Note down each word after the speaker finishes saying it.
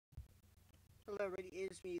Hello everybody,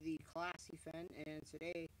 it is me, the Classy Fen, and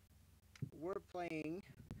today we're playing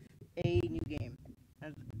a new game.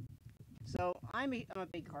 So I'm a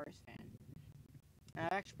big Cars fan.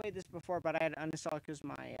 I've actually played this before, but I had to uninstall because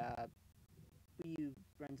my Wii U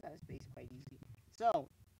runs out of space quite easy. So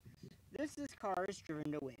this is Cars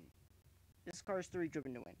Driven to Win. This is Cars 3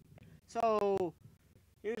 Driven to Win. So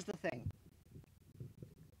here's the thing.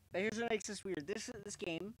 Here's what makes this weird. This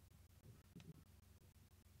game.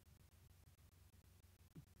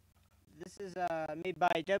 This is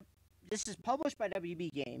This is published by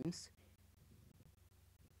WB Games,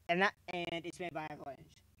 and it's made by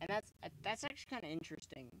Avalanche, and that's actually kind of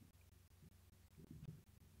interesting.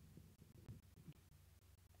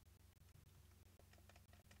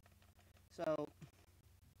 So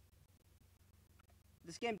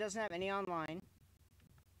this game doesn't have any online.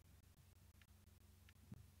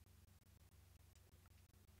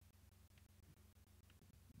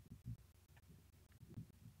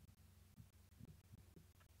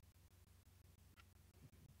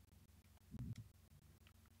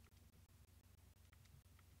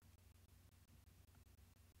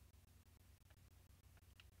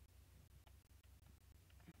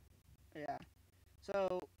 Yeah.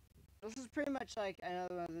 So this is pretty much like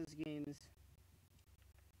another one of those games.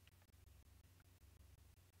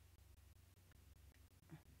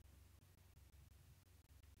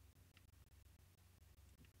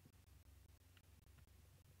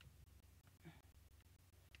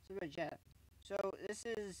 So this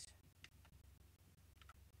is.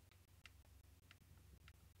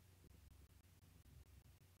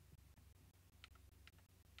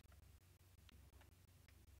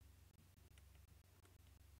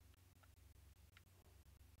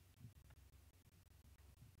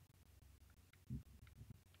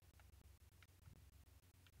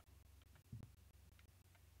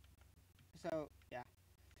 So yeah,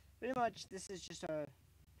 pretty much this is just a.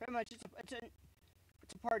 Pretty much it's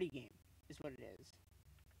a party game, is what it is.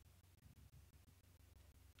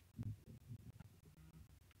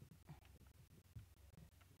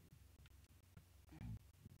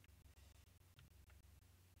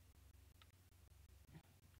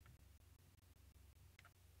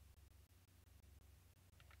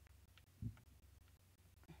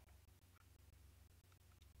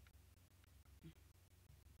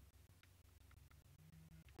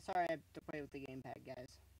 Sorry, I have to play with the gamepad,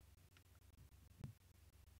 guys.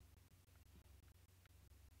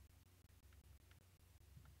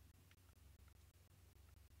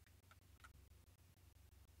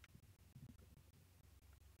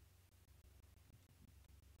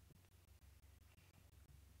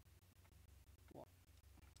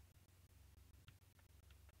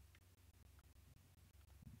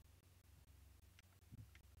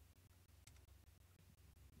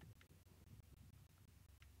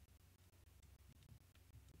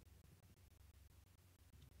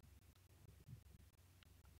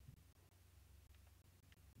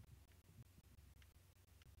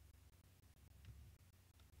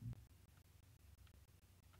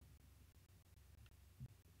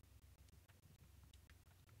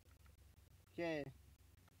 Okay.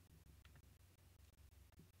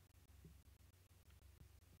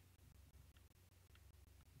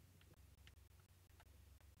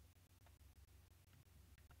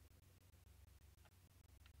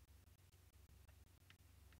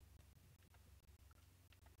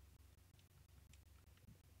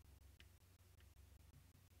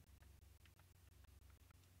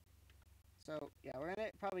 So yeah, we're gonna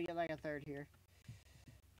probably get like a third here.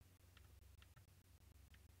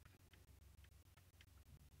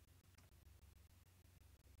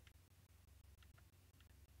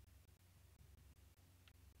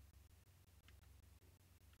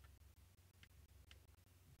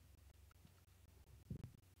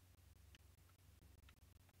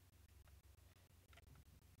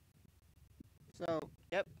 So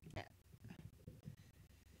yep. Yeah.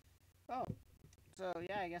 Oh, so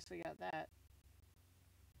yeah, I guess we got that.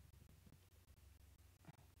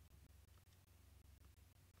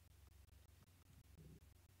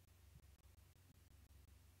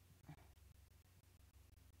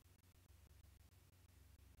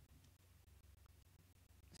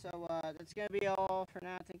 So that's gonna be all for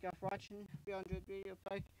now. Thank y'all for watching. If you enjoyed the video,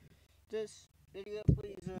 like this video,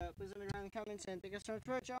 please let me know in the comments, and thank you so much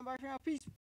for watching. Bye for now. Peace.